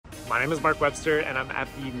My name is Marc Webster and I'm at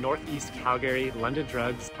the Northeast Calgary London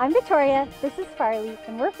Drugs. I'm Victoria, this is Farley,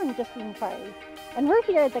 and we're from Just Being Farley. And we're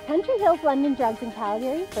here at the Country Hills London Drugs in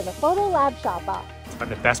Calgary for the photolab shop-off. To find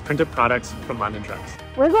the best printed products from London Drugs.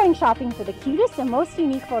 We're going shopping for the cutest and most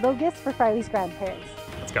unique photo gifts for Farley's grandparents.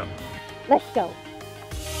 Let's go. Let's go.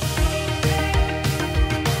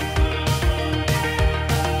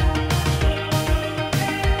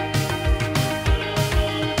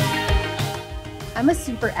 I'm a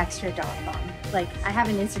super extra job mom. Like, I have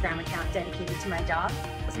an Instagram account dedicated to my job.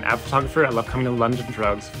 As an ad photographer, I love coming to London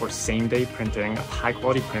Drugs for same-day printing of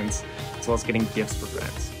high-quality prints, as well as getting gifts for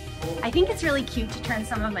friends. I think it's really cute to turn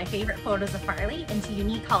some of my favorite photos of Farley into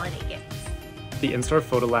unique holiday gifts. The in-store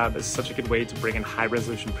photo lab is such a good way to bring in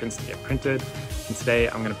high-resolution prints to get printed. And today,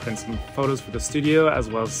 I'm going to print some photos for the studio, as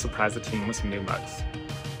well as surprise the team with some new mugs.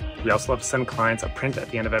 We also love to send clients a print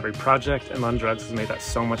at the end of every project, and London Drugs has made that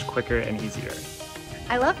so much quicker and easier.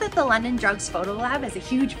 I love that the London Drugs Photo Lab has a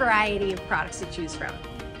huge variety of products to choose from.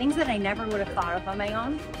 Things that I never would have thought of on my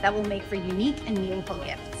own that will make for unique and meaningful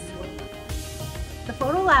gifts. The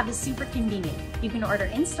Photo Lab is super convenient. You can order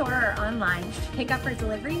in-store or online, pick up or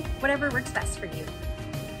delivery, whatever works best for you.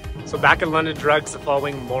 So back in London Drugs the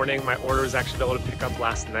following morning, my order was actually able to pick up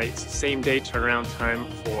last night. So same day turnaround time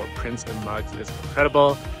for prints and mugs is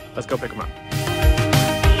incredible. Let's go pick them up.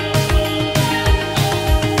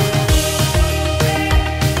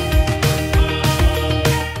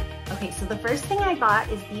 The first thing I got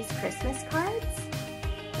is these Christmas cards.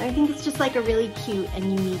 I think it's just like a really cute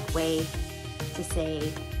and unique way to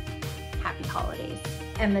say happy holidays.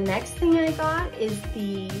 And the next thing I got is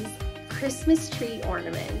these Christmas tree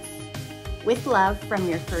ornaments. With love from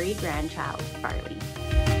your furry grandchild, Farley.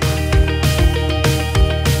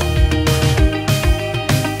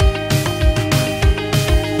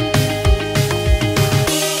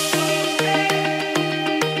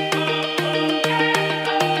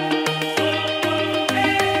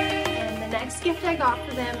 Gift I got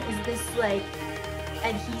for them is this like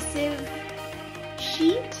adhesive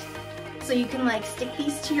sheet, so you can like stick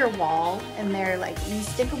these to your wall and they're like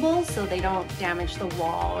re-stickable so they don't damage the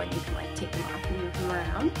wall, and you can like take them off and move them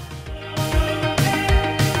around.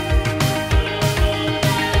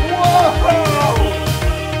 Whoa!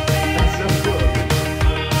 That's so cool.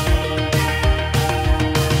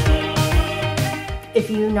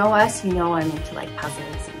 If you know us, you know I'm into like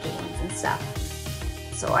puzzles and games and stuff.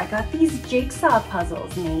 So I got these jigsaw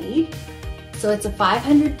puzzles made. So it's a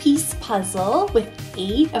 500-piece puzzle with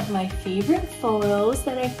 8 of my favorite photos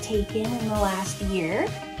that I've taken in the last year.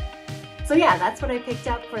 So yeah, that's what I picked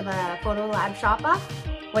up for the Photo Lab shop-off.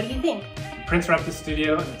 What do you think? Prints are up the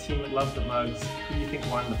studio and the team loved the mugs. Who do you think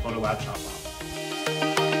won the Photo Lab shop-off?